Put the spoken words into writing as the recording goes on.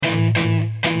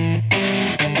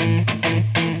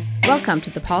Welcome to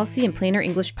the Policy in Plainer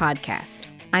English podcast.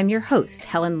 I'm your host,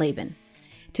 Helen Laban.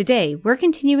 Today, we're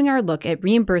continuing our look at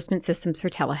reimbursement systems for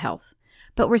telehealth,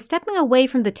 but we're stepping away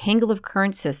from the tangle of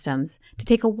current systems to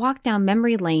take a walk down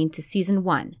memory lane to Season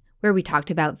 1, where we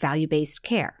talked about value-based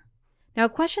care. Now, a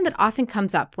question that often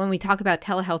comes up when we talk about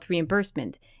telehealth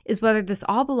reimbursement is whether this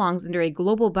all belongs under a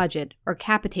global budget or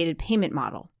capitated payment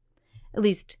model. At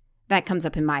least, that comes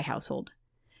up in my household.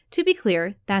 To be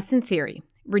clear, that's in theory.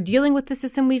 We're dealing with the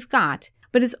system we've got,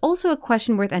 but it's also a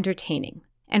question worth entertaining.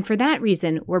 And for that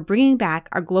reason, we're bringing back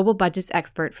our global budgets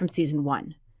expert from Season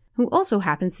 1, who also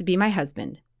happens to be my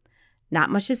husband. Not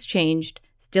much has changed,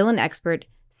 still an expert,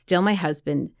 still my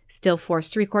husband, still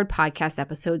forced to record podcast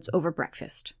episodes over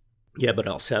breakfast. Yeah, but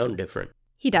I'll sound different.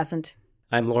 He doesn't.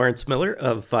 I'm Lawrence Miller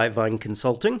of Five Vine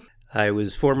Consulting. I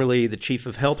was formerly the Chief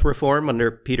of Health Reform under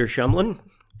Peter Shumlin,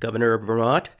 Governor of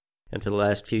Vermont, and for the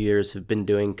last few years have been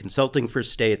doing consulting for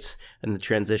states and the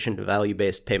transition to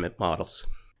value-based payment models.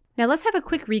 Now let's have a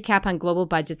quick recap on global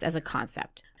budgets as a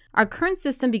concept. Our current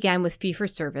system began with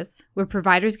fee-for-service, where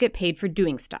providers get paid for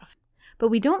doing stuff. But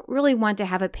we don't really want to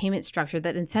have a payment structure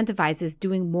that incentivizes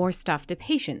doing more stuff to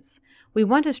patients. We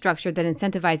want a structure that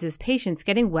incentivizes patients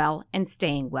getting well and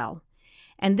staying well.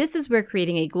 And this is where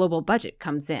creating a global budget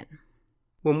comes in.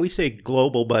 When we say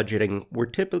global budgeting, we're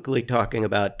typically talking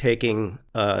about taking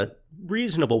a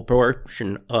reasonable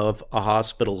portion of a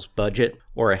hospital's budget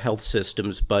or a health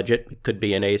system's budget, it could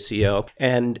be an ACO,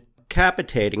 and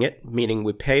capitating it, meaning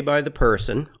we pay by the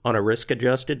person on a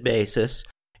risk-adjusted basis,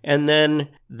 and then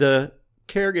the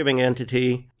caregiving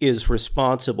entity is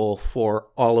responsible for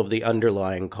all of the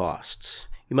underlying costs.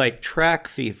 You might track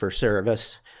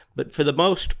fee-for-service, but for the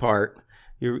most part,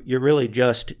 you're really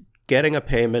just getting a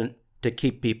payment to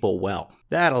keep people well.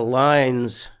 That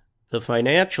aligns the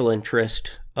financial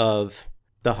interest of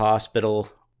the hospital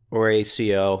or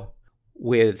ACO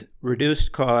with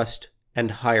reduced cost and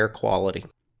higher quality.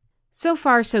 So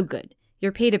far, so good.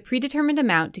 You're paid a predetermined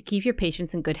amount to keep your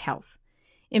patients in good health.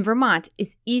 In Vermont,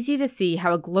 it's easy to see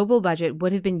how a global budget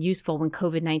would have been useful when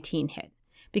COVID-19 hit,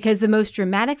 because the most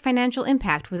dramatic financial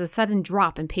impact was a sudden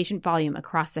drop in patient volume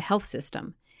across the health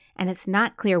system, and it's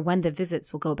not clear when the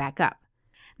visits will go back up.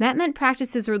 That meant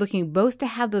practices were looking both to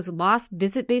have those lost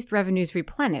visit-based revenues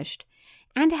replenished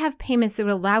and to have payments that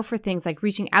would allow for things like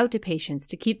reaching out to patients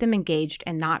to keep them engaged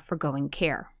and not forgoing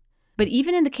care. But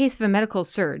even in the case of a medical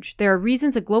surge, there are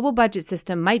reasons a global budget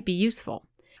system might be useful.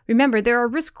 Remember, there are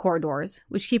risk corridors,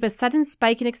 which keep a sudden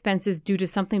spike in expenses due to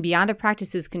something beyond a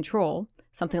practice's control,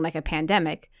 something like a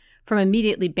pandemic, from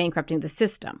immediately bankrupting the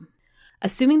system.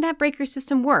 Assuming that breaker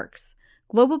system works,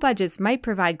 global budgets might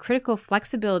provide critical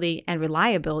flexibility and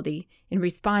reliability in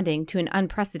responding to an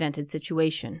unprecedented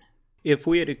situation. If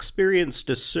we had experienced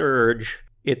a surge,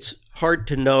 it's hard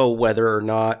to know whether or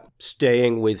not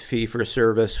staying with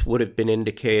fee-for-service would have been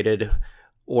indicated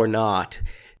or not.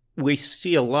 We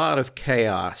see a lot of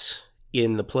chaos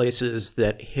in the places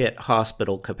that hit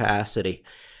hospital capacity.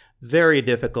 Very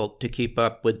difficult to keep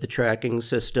up with the tracking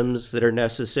systems that are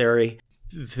necessary.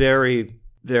 Very,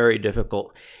 very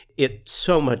difficult. It's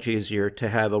so much easier to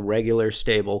have a regular,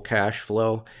 stable cash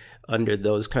flow under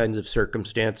those kinds of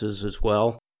circumstances as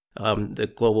well. The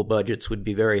global budgets would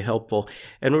be very helpful.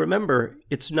 And remember,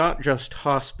 it's not just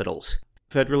hospitals.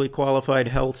 Federally qualified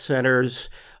health centers,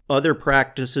 other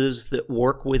practices that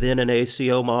work within an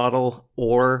ACO model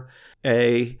or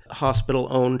a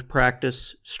hospital-owned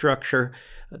practice structure,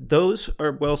 those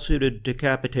are well suited to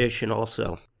capitation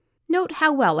also. Note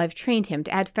how well I've trained him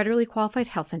to add federally qualified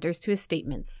health centers to his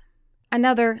statements.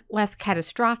 Another, less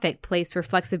catastrophic place where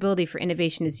flexibility for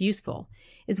innovation is useful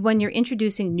is when you're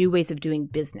introducing new ways of doing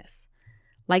business,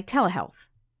 like telehealth.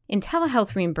 In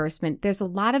telehealth reimbursement, there's a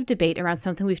lot of debate around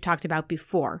something we've talked about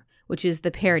before, which is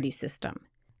the parity system.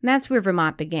 And that's where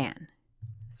Vermont began.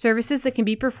 Services that can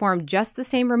be performed just the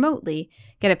same remotely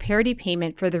get a parity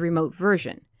payment for the remote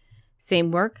version.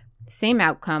 Same work, same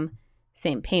outcome,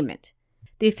 same payment.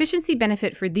 The efficiency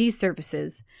benefit for these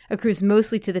services accrues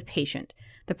mostly to the patient,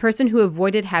 the person who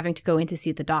avoided having to go in to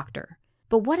see the doctor.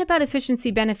 But what about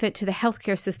efficiency benefit to the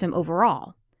healthcare system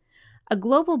overall? A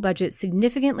global budget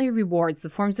significantly rewards the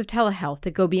forms of telehealth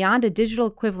that go beyond a digital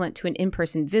equivalent to an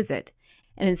in-person visit,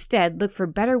 and instead look for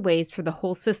better ways for the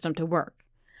whole system to work,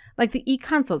 like the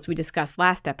e-consults we discussed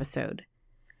last episode.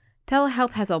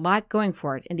 Telehealth has a lot going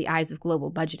for it in the eyes of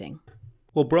global budgeting.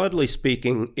 Well, broadly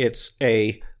speaking, it's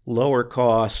a lower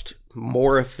cost,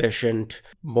 more efficient,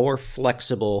 more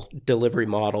flexible delivery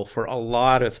model for a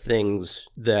lot of things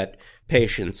that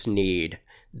patients need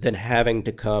than having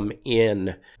to come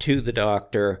in to the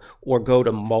doctor or go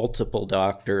to multiple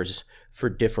doctors for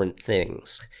different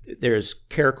things. There's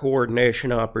care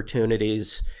coordination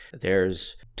opportunities.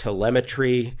 There's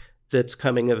telemetry that's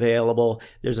coming available.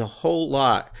 There's a whole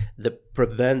lot that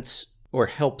prevents or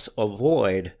helps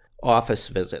avoid office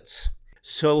visits.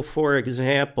 So, for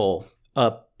example,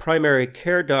 a primary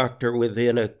care doctor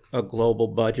within a global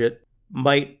budget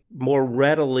might more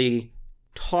readily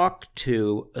talk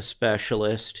to a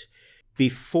specialist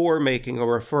before making a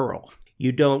referral.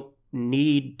 You don't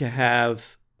need to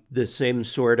have the same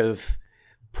sort of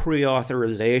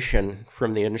pre-authorization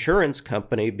from the insurance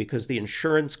company because the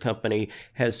insurance company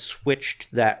has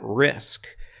switched that risk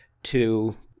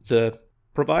to the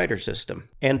provider system.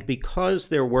 And because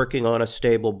they're working on a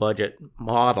stable budget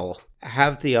model,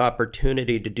 have the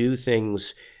opportunity to do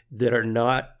things that are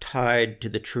not tied to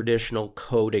the traditional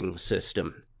coding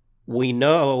system. We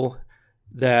know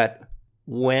that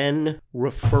when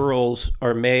referrals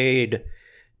are made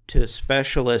to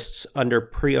specialists under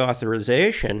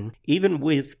pre-authorization, even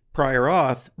with prior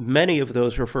auth, many of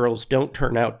those referrals don't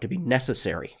turn out to be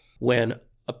necessary. When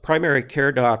a primary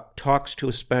care doc talks to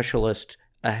a specialist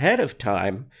ahead of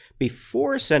time,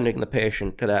 before sending the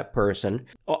patient to that person,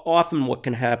 often what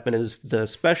can happen is the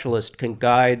specialist can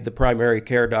guide the primary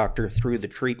care doctor through the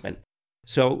treatment.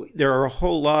 So there are a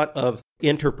whole lot of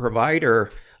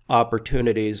inter-provider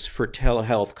opportunities for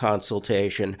telehealth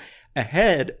consultation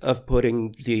ahead of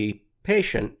putting the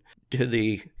patient to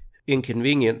the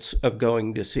inconvenience of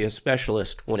going to see a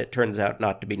specialist when it turns out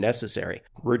not to be necessary.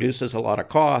 Reduces a lot of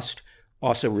cost,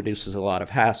 also reduces a lot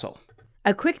of hassle.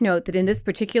 A quick note that in this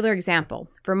particular example,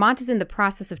 Vermont is in the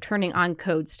process of turning on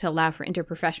codes to allow for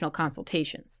interprofessional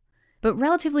consultations. But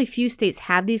relatively few states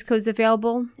have these codes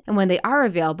available, and when they are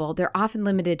available, they're often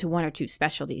limited to one or two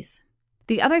specialties.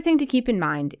 The other thing to keep in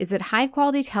mind is that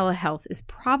high-quality telehealth is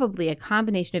probably a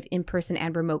combination of in-person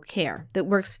and remote care that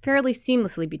works fairly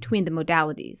seamlessly between the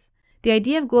modalities. The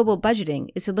idea of global budgeting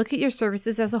is to look at your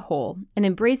services as a whole and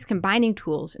embrace combining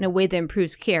tools in a way that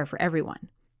improves care for everyone.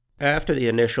 After the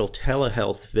initial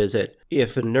telehealth visit,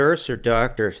 if a nurse or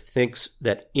doctor thinks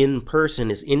that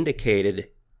in-person is indicated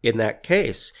in that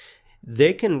case,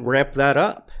 they can ramp that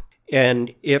up.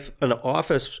 And if an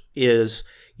office is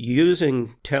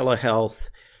using telehealth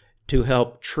to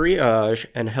help triage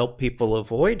and help people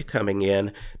avoid coming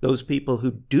in, those people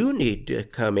who do need to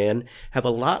come in have a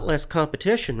lot less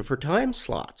competition for time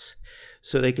slots,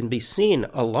 so they can be seen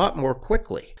a lot more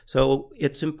quickly. So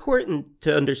it's important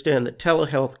to understand that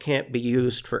telehealth can't be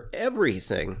used for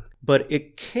everything, but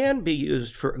it can be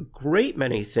used for a great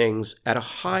many things at a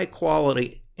high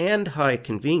quality and high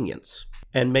convenience,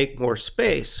 and make more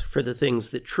space for the things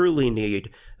that truly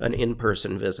need an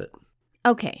in-person visit.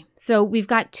 Okay, so we've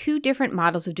got two different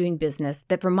models of doing business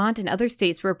that Vermont and other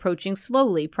states were approaching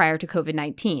slowly prior to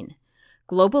COVID-19: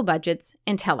 global budgets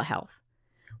and telehealth.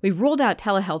 We rolled out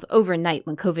telehealth overnight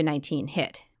when COVID-19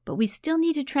 hit, but we still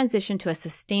need to transition to a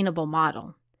sustainable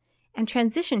model. And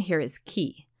transition here is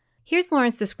key. Here's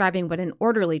Lawrence describing what an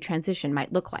orderly transition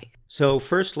might look like. So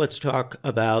first, let's talk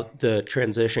about the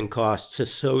transition costs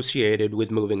associated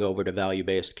with moving over to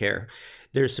value-based care.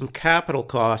 There's some capital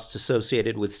costs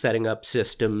associated with setting up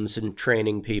systems and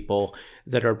training people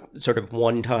that are sort of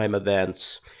one-time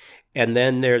events. And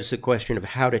then there's the question of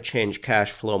how to change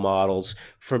cash flow models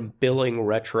from billing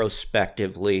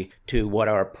retrospectively to what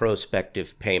are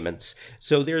prospective payments.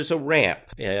 So there's a ramp.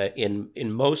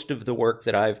 In most of the work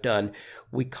that I've done,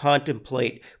 we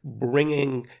contemplate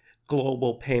bringing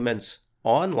global payments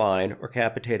online or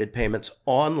capitated payments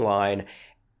online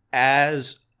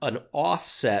as an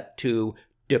offset to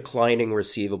declining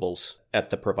receivables at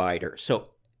the provider.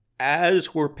 So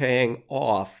as we're paying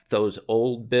off those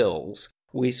old bills,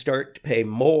 we start to pay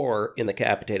more in the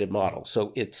capitated model.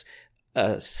 So it's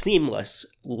a seamless,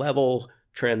 level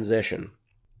transition.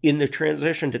 In the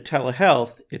transition to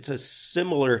telehealth, it's a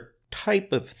similar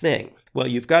type of thing. Well,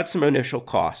 you've got some initial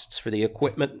costs for the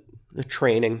equipment, the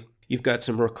training. You've got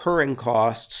some recurring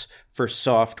costs for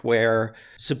software,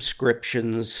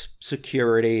 subscriptions,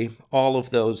 security, all of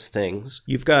those things.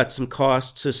 You've got some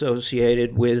costs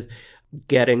associated with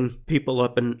getting people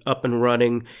up and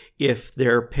running if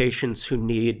there are patients who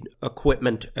need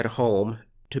equipment at home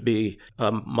to be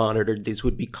monitored. These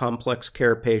would be complex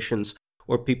care patients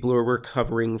or people who are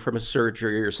recovering from a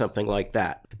surgery or something like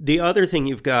that. The other thing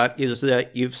you've got is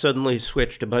that you've suddenly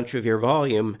switched a bunch of your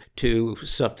volume to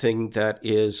something that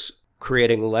is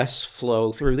creating less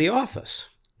flow through the office.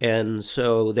 And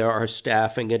so there are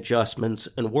staffing adjustments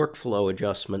and workflow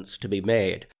adjustments to be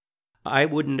made. I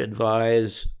wouldn't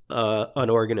advise an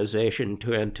organization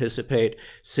to anticipate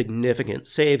significant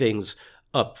savings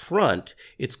up front,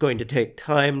 it's going to take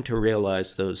time to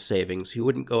realize those savings. You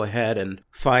wouldn't go ahead and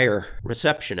fire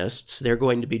receptionists. They're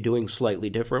going to be doing slightly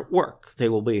different work. They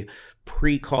will be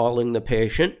pre-calling the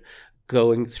patient,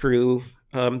 going through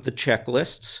the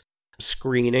checklists,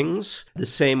 screenings, the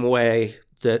same way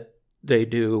that they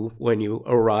do when you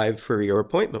arrive for your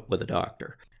appointment with a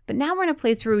doctor. But now we're in a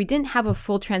place where we didn't have a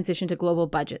full transition to global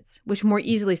budgets, which more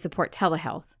easily support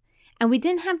telehealth. And we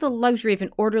didn't have the luxury of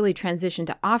an orderly transition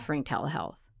to offering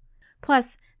telehealth.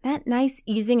 Plus, that nice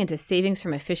easing into savings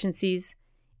from efficiencies,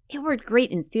 it worked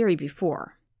great in theory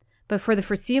before. But for the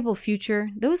foreseeable future,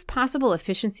 those possible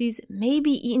efficiencies may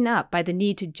be eaten up by the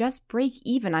need to just break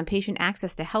even on patient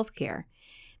access to healthcare.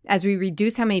 As we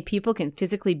reduce how many people can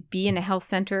physically be in a health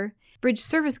center, bridge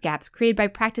service gaps created by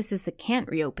practices that can't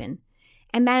reopen,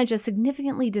 and manage a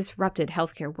significantly disrupted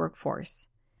healthcare workforce.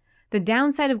 The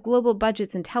downside of global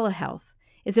budgets and telehealth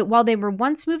is that while they were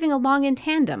once moving along in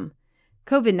tandem,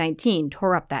 COVID-19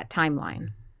 tore up that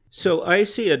timeline. So I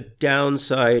see a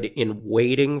downside in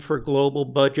waiting for global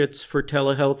budgets for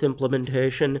telehealth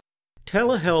implementation.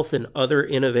 Telehealth and other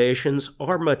innovations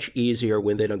are much easier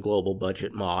within a global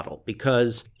budget model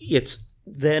because it's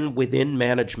then within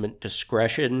management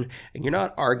discretion, and you're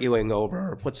not arguing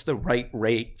over what's the right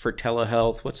rate for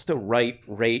telehealth, what's the right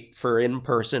rate for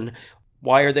in-person,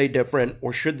 why are they different,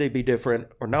 or should they be different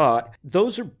or not?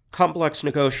 Those are complex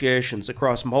negotiations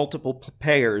across multiple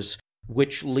payers,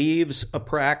 which leaves a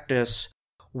practice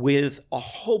with a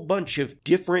whole bunch of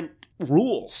different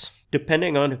rules,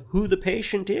 depending on who the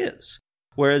patient is.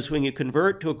 Whereas when you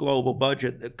convert to a global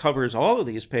budget that covers all of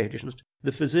these patients,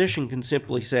 the physician can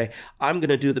simply say, I'm going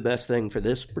to do the best thing for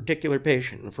this particular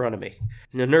patient in front of me.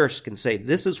 And the nurse can say,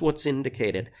 this is what's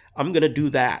indicated. I'm going to do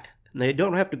that. And they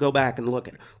don't have to go back and look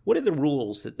at what are the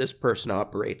rules that this person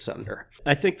operates under.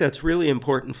 I think that's really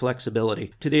important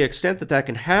flexibility. To the extent that that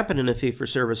can happen in a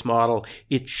fee-for-service model,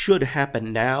 it should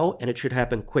happen now and it should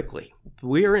happen quickly.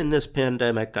 We're in this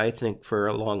pandemic, I think, for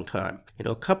a long time,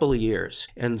 a couple of years.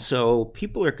 And so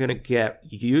people are going to get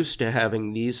used to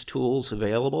having these tools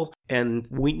available, and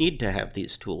we need to have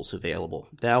these tools available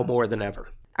now more than ever.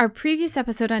 Our previous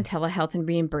episode on telehealth and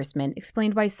reimbursement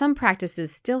explained why some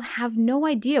practices still have no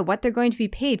idea what they're going to be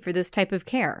paid for this type of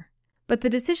care. But the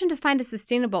decision to find a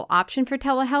sustainable option for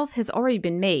telehealth has already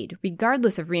been made,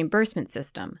 regardless of reimbursement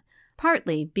system,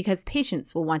 partly because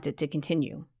patients will want it to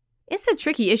continue. It's a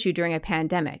tricky issue during a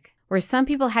pandemic, where some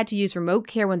people had to use remote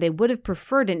care when they would have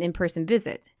preferred an in-person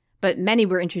visit, but many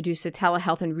were introduced to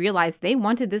telehealth and realized they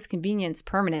wanted this convenience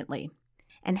permanently.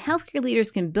 And healthcare leaders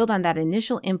can build on that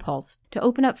initial impulse to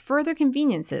open up further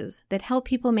conveniences that help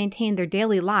people maintain their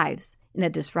daily lives in a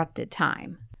disrupted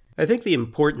time. I think the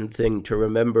important thing to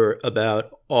remember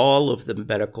about all of the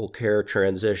medical care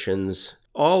transitions,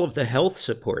 all of the health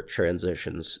support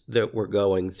transitions that we're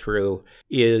going through,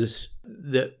 is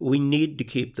that we need to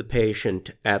keep the patient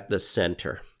at the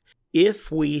center.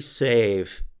 If we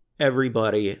save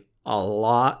everybody a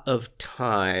lot of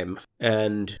time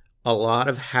and a lot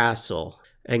of hassle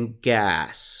and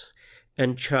gas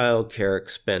and childcare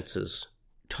expenses,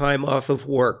 time off of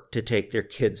work to take their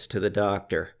kids to the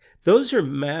doctor, those are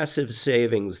massive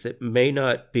savings that may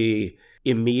not be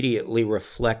immediately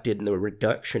reflected in the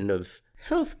reduction of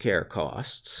healthcare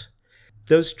costs.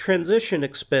 Those transition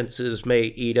expenses may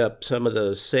eat up some of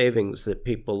those savings that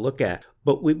people look at,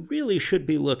 but we really should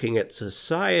be looking at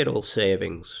societal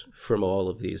savings from all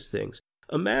of these things.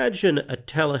 Imagine a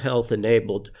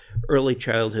telehealth-enabled early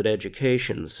childhood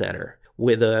education center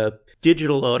with a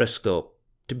digital otoscope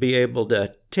to be able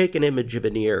to take an image of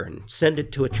an ear and send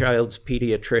it to a child's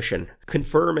pediatrician,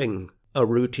 confirming a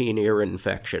routine ear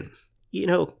infection.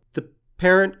 The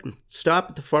parent can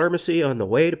stop at the pharmacy on the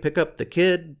way to pick up the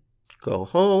kid, go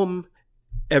home,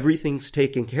 everything's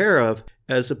taken care of,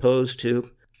 as opposed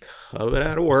to coming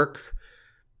out of work,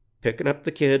 picking up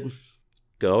the kid,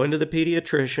 going to the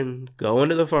pediatrician, going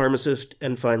to the pharmacist,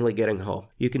 and finally getting home.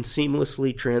 You can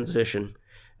seamlessly transition.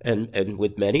 And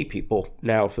with many people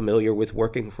now familiar with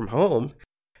working from home,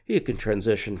 you can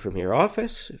transition from your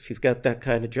office, if you've got that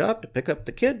kind of job, to pick up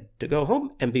the kid, to go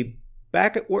home, and be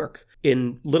back at work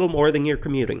in little more than your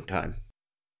commuting time.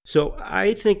 So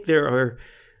I think there are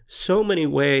so many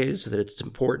ways that it's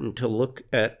important to look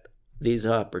at these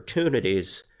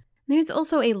opportunities. There's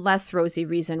also a less rosy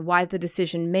reason why the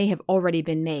decision may have already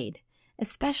been made,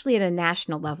 especially at a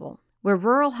national level, where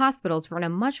rural hospitals were in a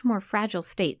much more fragile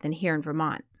state than here in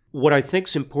Vermont. What I think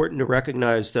is important to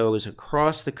recognize, though, is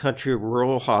across the country,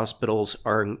 rural hospitals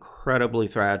are incredibly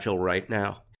fragile right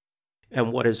now.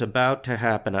 And what is about to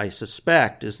happen, I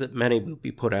suspect, is that many will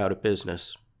be put out of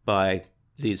business by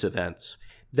these events.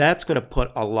 That's going to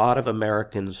put a lot of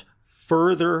Americans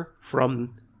further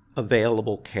from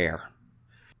available care.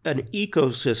 An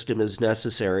ecosystem is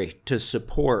necessary to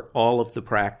support all of the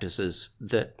practices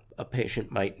that a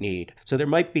patient might need. So there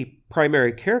might be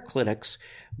primary care clinics,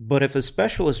 but if a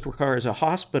specialist requires a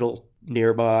hospital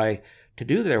nearby to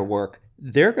do their work,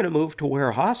 they're going to move to where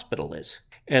a hospital is.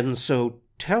 And so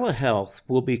telehealth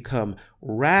will become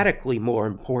radically more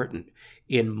important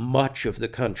in much of the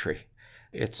country.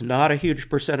 It's not a huge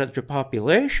percentage of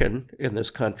population in this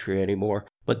country anymore,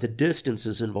 but the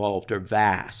distances involved are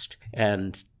vast,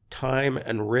 and time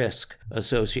and risk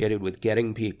associated with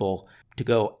getting people to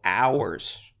go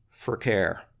hours for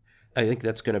care. I think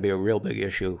that's going to be a real big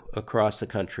issue across the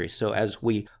country. So as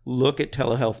we look at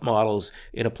telehealth models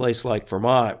in a place like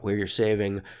Vermont, where you're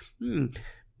saving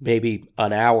maybe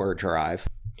an hour drive,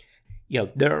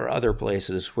 there are other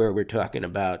places where we're talking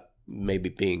about maybe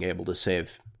being able to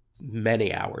save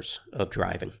many hours of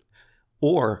driving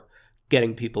or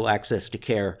getting people access to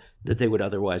care that they would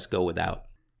otherwise go without.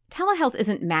 Telehealth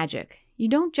isn't magic. You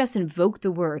don't just invoke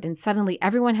the word and suddenly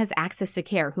everyone has access to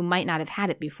care who might not have had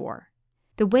it before.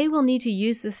 The way we'll need to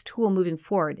use this tool moving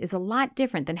forward is a lot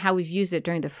different than how we've used it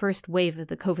during the first wave of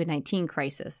the COVID-19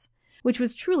 crisis, which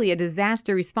was truly a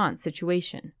disaster response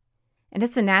situation. And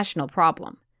it's a national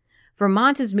problem.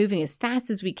 Vermont is moving as fast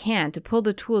as we can to pull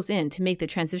the tools in to make the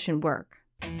transition work.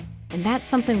 And that's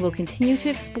something we'll continue to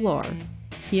explore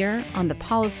here on the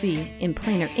Policy in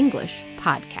Plainer English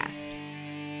podcast.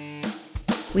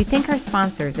 We thank our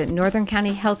sponsors at Northern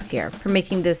County Healthcare for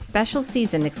making this special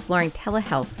season exploring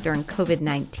telehealth during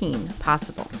COVID-19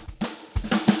 possible.